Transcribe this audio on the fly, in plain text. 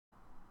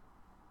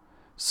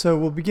So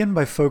we'll begin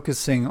by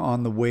focusing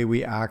on the way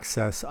we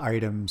access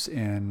items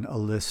in a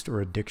list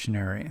or a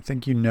dictionary. I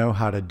think you know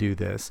how to do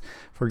this.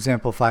 For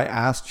example, if I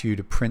asked you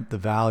to print the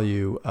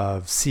value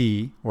of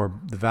C or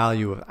the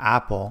value of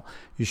Apple,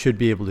 you should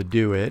be able to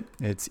do it.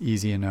 It's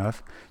easy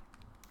enough.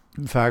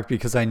 In fact,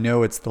 because I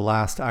know it's the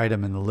last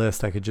item in the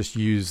list, I could just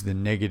use the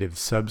negative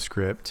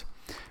subscript,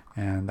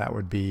 and that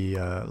would be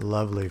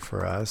lovely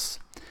for us.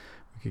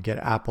 We could get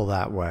Apple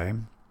that way.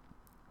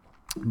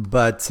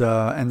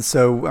 And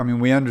so, I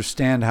mean, we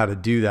understand how to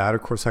do that.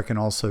 Of course, I can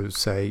also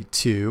say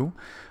to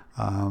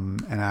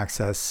and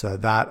access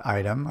that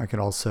item. I can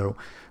also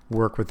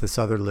work with this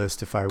other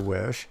list if I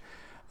wish.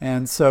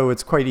 And so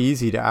it's quite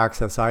easy to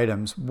access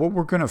items. What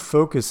we're going to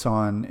focus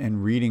on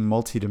in reading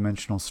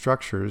multidimensional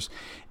structures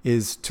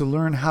is to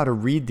learn how to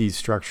read these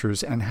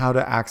structures and how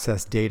to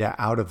access data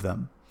out of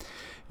them.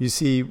 You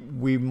see,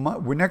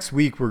 next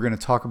week we're going to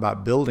talk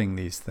about building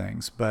these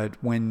things. But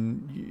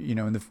when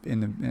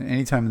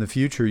anytime in the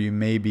future, you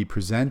may be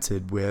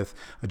presented with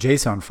a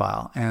JSON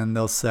file, and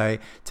they'll say,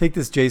 take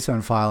this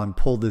JSON file and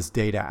pull this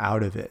data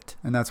out of it.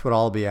 And that's what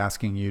I'll be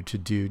asking you to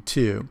do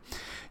too.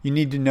 You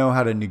need to know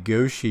how to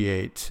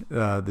negotiate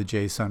the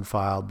JSON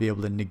file, be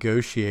able to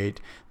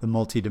negotiate the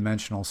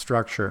multidimensional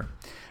structure.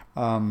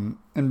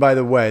 And by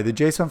the way, the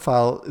JSON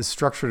file is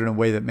structured in a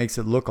way that makes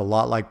it look a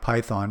lot like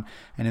Python.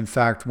 And in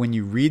fact, when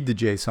you read the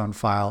JSON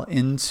file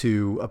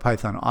into a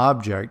Python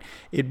object,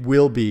 it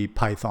will be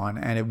Python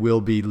and it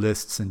will be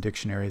lists and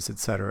dictionaries,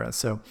 etc.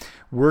 So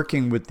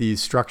working with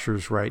these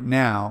structures right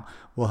now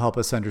will help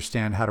us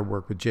understand how to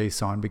work with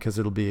JSON, because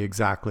it'll be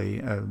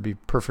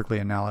perfectly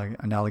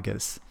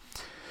analogous.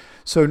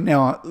 So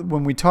now,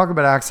 when we talk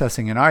about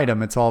accessing an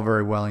item, it's all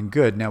very well and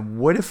good. Now,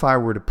 what if I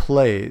were to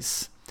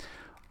place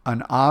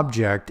an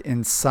object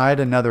inside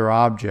another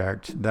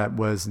object that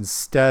was,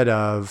 instead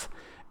of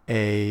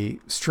a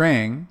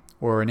string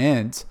or an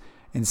int,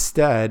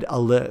 instead a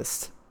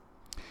list?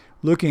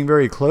 Looking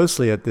very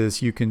closely at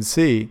this, you can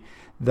see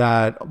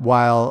that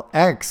while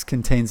x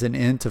contains an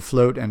int, a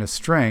float, and a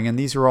string, and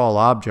these are all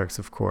objects,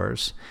 of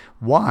course,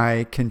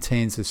 y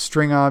contains a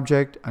string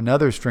object,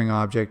 another string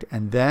object,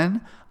 and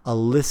then a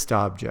list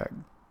object.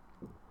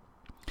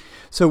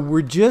 So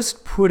we're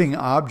just putting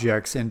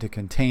objects into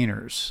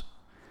containers,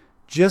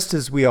 just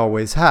as we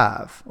always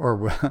have,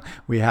 or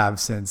we have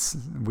since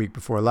the week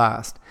before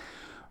last.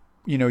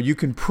 You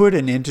can put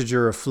an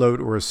integer, a float,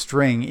 or a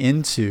string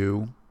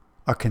into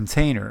a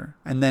container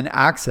and then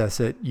access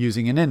it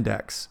using an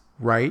index,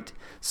 right?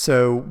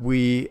 So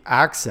we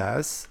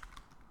access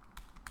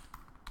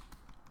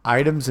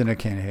items in a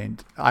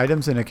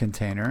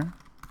container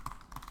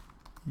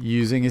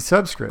using a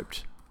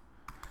subscript.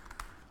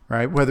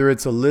 Right? Whether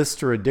it's a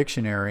list or a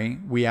dictionary,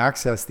 we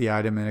access the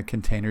item in a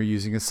container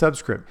using a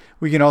subscript.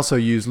 We can also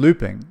use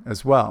looping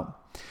as well.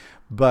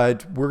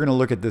 But we're going to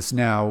look at this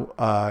now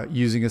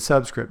using a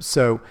subscript.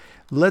 So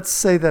let's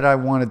say that I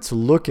wanted to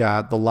look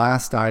at the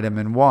last item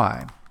in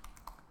Y.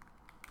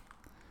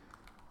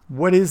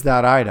 What is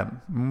that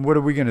item? What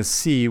are we going to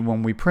see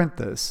when we print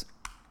this?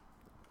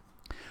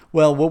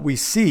 Well, what we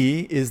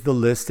see is the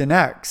list in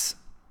X,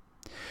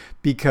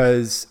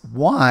 because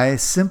Y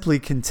simply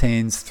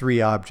contains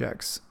three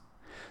objects.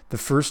 The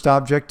first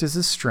object is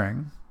a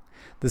string,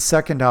 the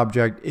second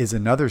object is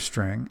another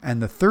string, and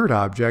the third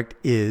object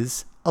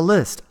is a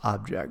list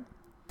object.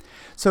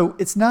 So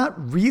it's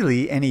not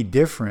really any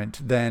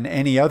different than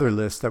any other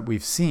list that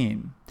we've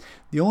seen.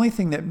 The only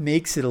thing that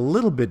makes it a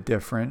little bit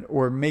different,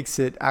 or makes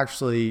it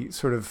actually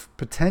sort of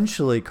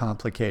potentially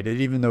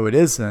complicated, even though it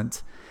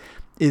isn't,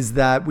 is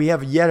that we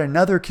have yet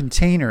another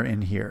container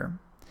in here.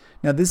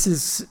 Now this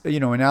is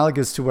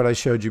analogous to what I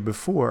showed you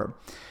before.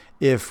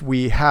 If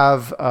we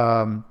have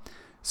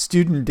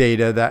student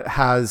data that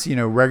has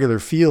regular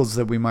fields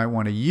that we might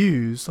want to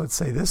use, let's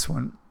say this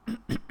one,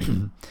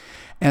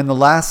 and the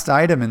last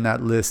item in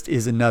that list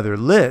is another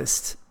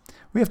list,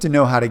 we have to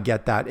know how to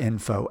get that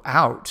info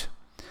out.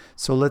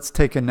 So let's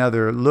take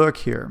another look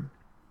here.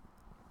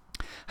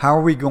 How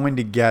are we going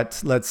to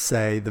get, let's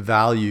say, the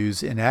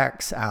values in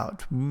X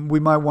out? We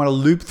might want to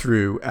loop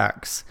through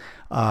X.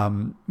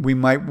 We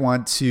might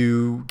want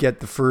to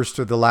get the first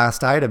or the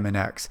last item in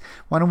X.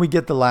 Why don't we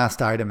get the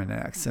last item in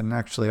X? And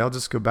actually, I'll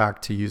just go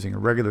back to using a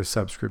regular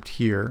subscript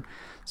here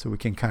so we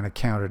can kind of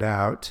count it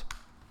out.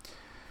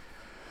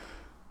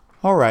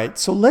 All right,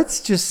 so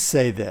let's just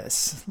say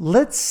this.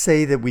 Let's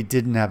say that we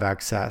didn't have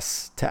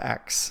access to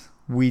X.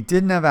 We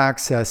didn't have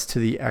access to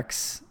the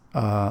X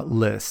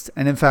list.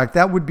 And in fact,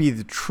 that would be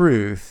the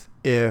truth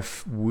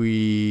if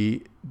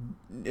we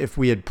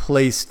had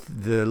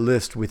placed the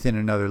list within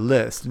another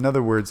list. In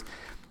other words,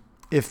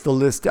 if the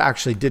list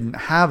actually didn't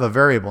have a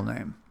variable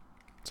name.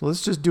 So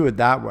let's just do it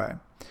that way.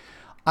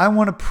 I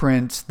want to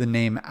print the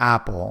name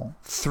Apple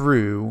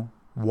through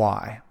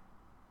Y.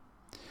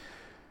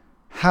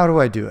 How do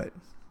I do it?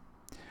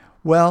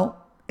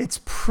 Well, it's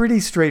pretty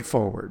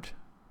straightforward,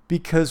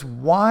 because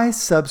Y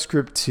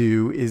subscript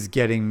 2 is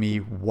getting me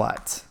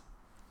what?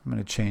 I'm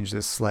going to change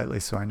this slightly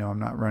so I know I'm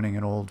not running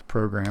an old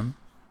program.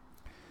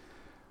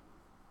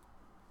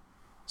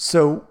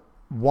 So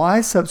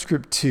y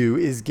subscript 2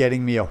 is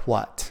getting me a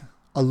what?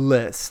 A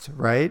list,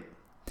 right?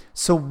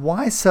 So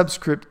y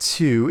subscript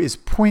 2 is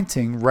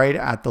pointing right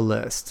at the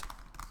list.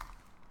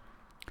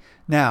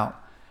 Now,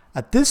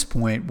 at this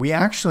point, we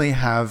actually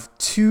have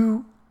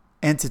two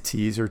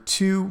entities or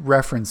two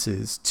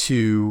references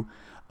to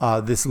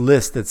this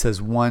list that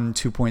says 1,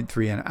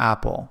 2.3, and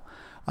Apple.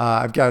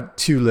 I've got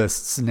two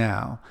lists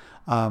now.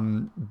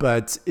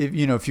 But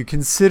if you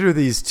consider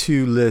these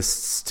two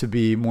lists to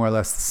be more or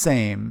less the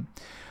same,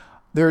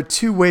 there are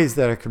two ways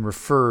that I can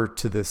refer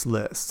to this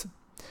list.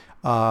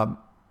 On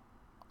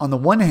the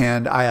one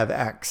hand, I have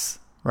X,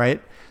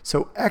 right?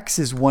 So X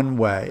is one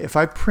way. If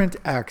I print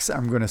X,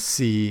 I'm going to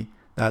see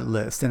that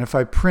list. And if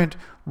I print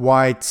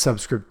Y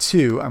subscript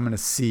 2, I'm going to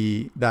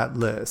see that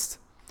list.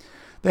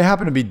 They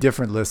happen to be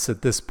different lists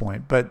at this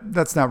point, but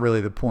that's not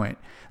really the point.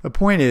 The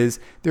point is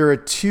there are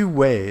two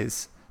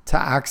ways to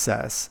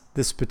access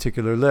this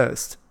particular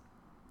list.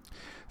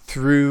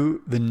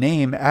 Through the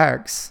name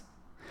X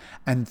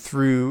and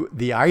through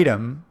the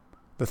item,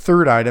 the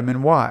third item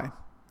in Y.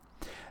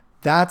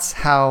 That's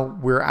how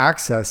we're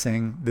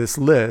accessing this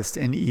list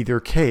in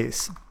either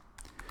case.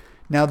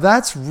 Now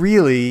that's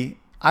really,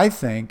 I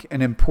think,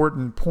 an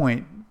important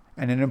point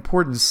and an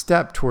important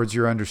step towards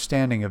your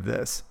understanding of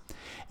this.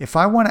 If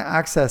I want to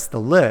access the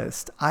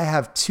list, I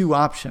have two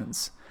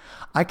options.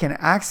 I can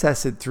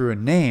access it through a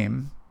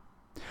name,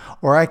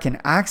 or I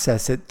can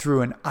access it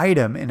through an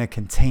item in a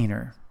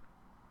container.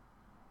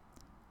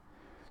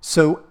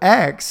 So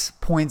X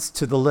points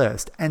to the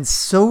list, and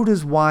so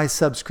does Y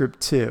subscript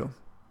 2.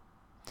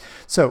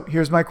 So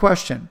here's my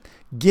question.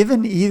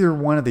 Given either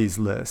one of these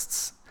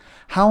lists,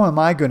 how am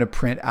I going to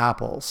print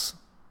apples?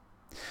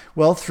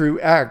 Well, through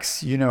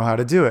X, you know how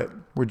to do it.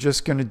 We're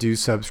just going to do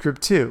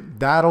subscript 2.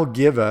 That'll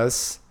give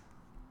us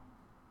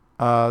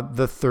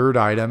the third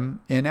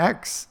item in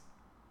X.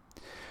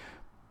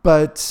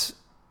 But,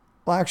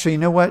 well, actually, you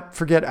know what?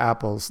 Forget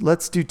apples.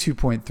 Let's do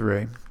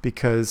 2.3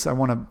 because I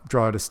want to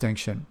draw a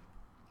distinction.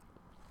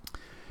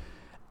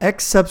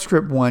 X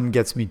subscript 1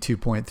 gets me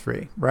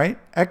 2.3, right?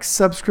 X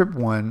subscript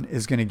 1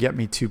 is going to get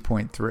me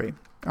 2.3.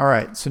 All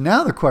right, so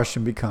now the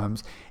question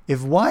becomes,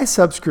 if Y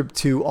subscript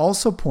 2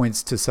 also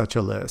points to such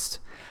a list,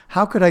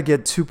 how could I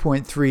get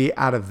 2.3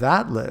 out of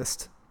that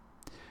list?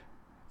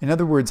 In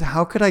other words,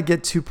 how could I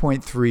get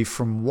 2.3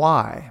 from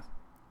Y?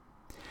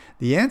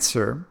 The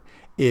answer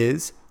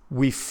is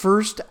we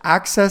first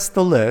access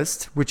the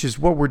list, which is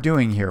what we're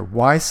doing here.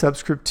 Y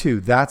subscript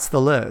 2, that's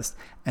the list.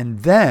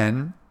 And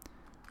then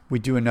we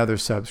do another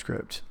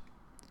subscript,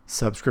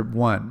 subscript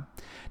 1.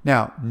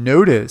 Now,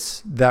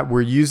 notice that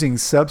we're using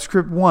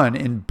subscript 1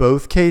 in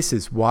both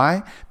cases.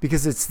 Why?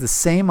 Because it's the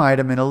same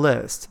item in a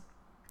list.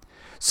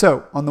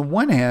 So, on the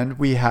one hand,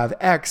 we have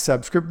X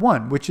subscript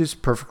 1, which is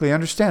perfectly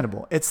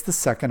understandable. It's the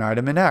second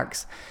item in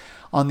X.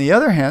 On the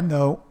other hand,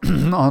 though,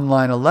 on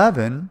line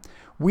 11,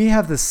 we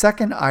have the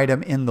second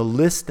item in the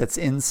list that's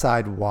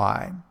inside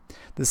Y.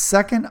 The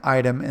second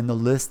item in the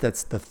list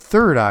that's the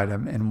third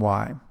item in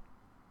Y.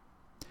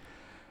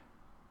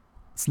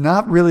 It's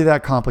not really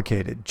that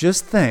complicated.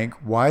 Just think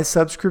Y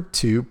subscript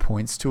 2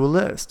 points to a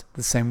list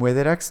the same way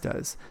that X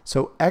does.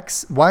 So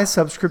Y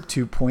subscript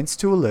 2 points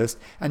to a list,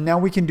 and now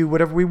we can do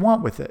whatever we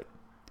want with it.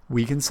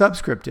 We can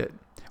subscript it.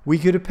 We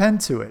could append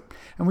to it,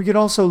 and we could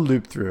also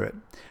loop through it.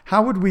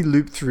 How would we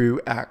loop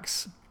through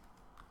X?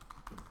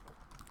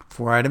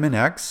 For item in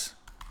X,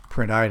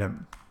 print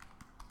item.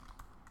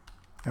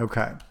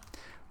 Okay.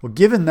 Well,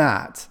 given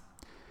that,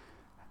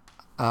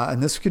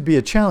 and this could be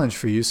a challenge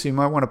for you, so you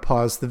might want to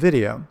pause the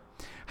video.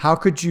 How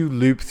could you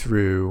loop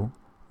through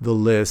the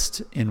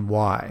list in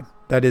Y?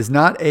 That is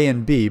not A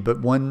and B,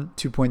 but 1,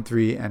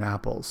 2.3, and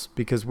apples,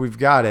 because we've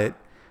got it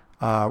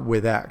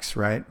with X,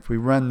 right? If we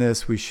run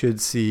this, we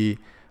should see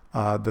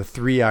the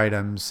three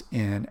items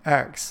in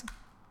X.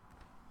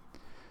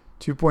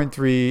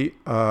 2.3,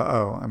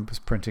 I'm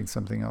just printing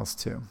something else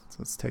too. So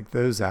let's take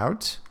those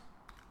out.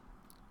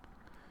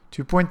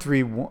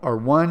 2.3 or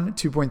 1,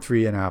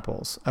 2.3, and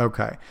apples.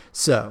 Okay,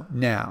 so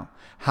now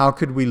how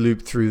could we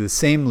loop through the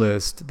same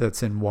list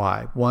that's in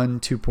Y? 1,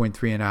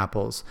 2.3, and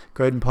apples.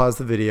 Go ahead and pause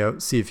the video,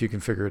 see if you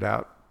can figure it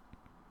out.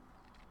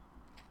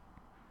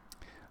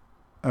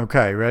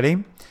 Okay,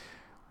 ready?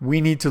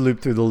 We need to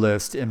loop through the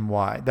list in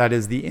Y. That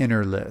is the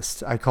inner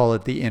list. I call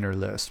it the inner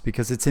list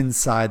because it's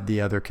inside the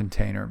other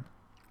container.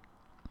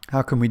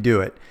 How can we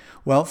do it?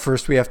 Well,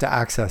 first we have to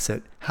access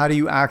it. How do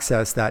you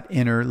access that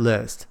inner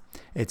list?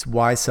 It's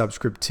Y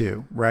subscript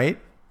 2, right?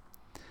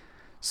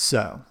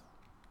 So,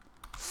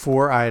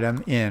 for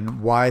item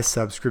in Y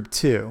subscript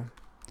 2,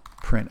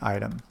 print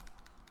item.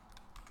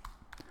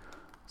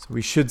 So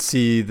we should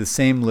see the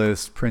same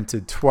list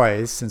printed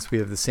twice since we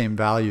have the same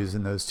values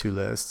in those two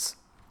lists.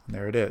 And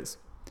there it is.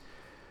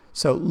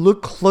 So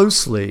look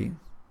closely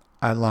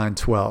at line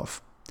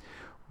 12.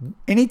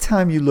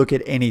 Anytime you look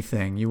at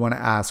anything, you want to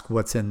ask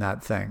what's in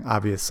that thing,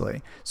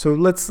 obviously. So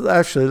let's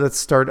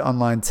start on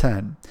line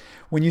 10.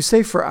 When you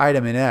say for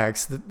item in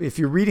X, if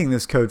you're reading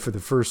this code for the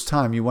first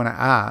time, you want to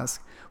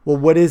ask, well,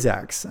 what is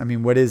X? I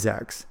mean, what is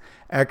X?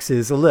 X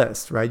is a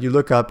list, right? You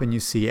look up and you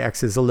see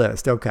X is a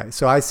list. Okay,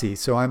 so I see.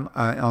 So I'm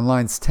on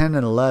lines 10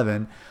 and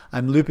 11,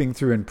 I'm looping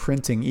through and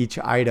printing each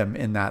item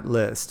in that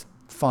list.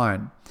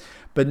 Fine.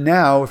 But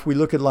now if we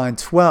look at line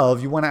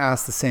 12, you want to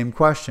ask the same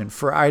question.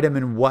 For item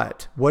in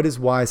what? What is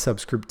Y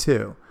subscript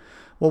 2?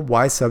 Well,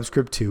 Y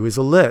subscript 2 is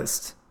a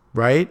list,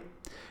 right?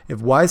 If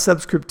Y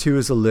subscript 2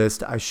 is a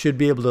list, I should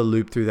be able to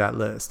loop through that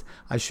list.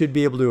 I should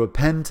be able to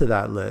append to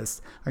that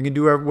list. I can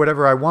do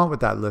whatever I want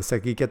with that list. I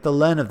could get the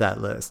len of that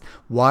list.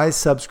 Y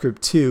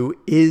subscript 2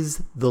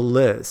 is the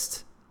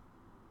list.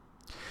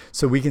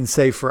 So we can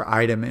say for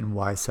item in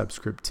Y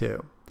subscript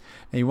 2.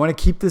 And you want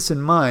to keep this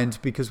in mind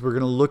because we're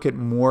going to look at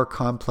more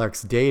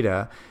complex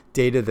data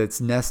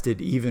that's nested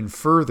even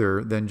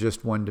further than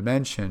just one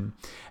dimension.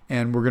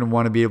 And we're going to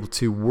want to be able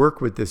to work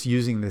with this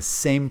using the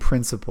same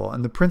principle.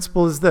 And the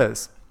principle is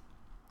this.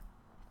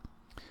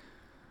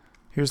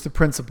 Here's the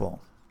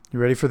principle. You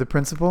ready for the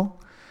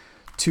principle?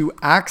 To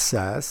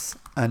access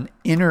an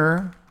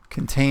inner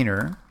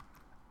container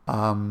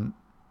and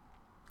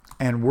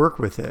work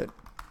with it,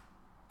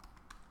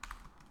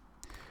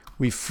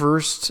 we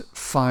first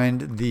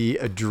find the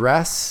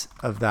address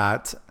of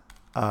that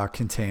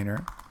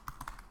container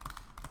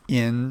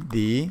in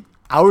the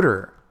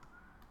outer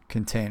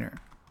container.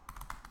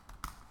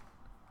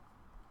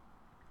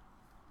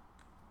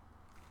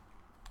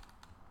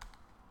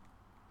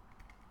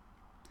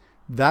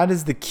 That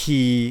is the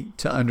key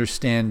to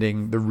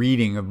understanding the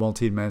reading of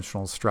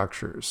multidimensional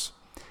structures.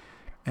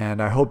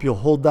 And I hope you'll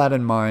hold that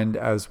in mind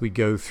as we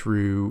go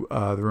through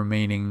the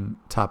remaining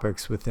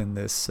topics within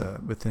this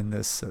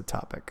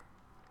topic.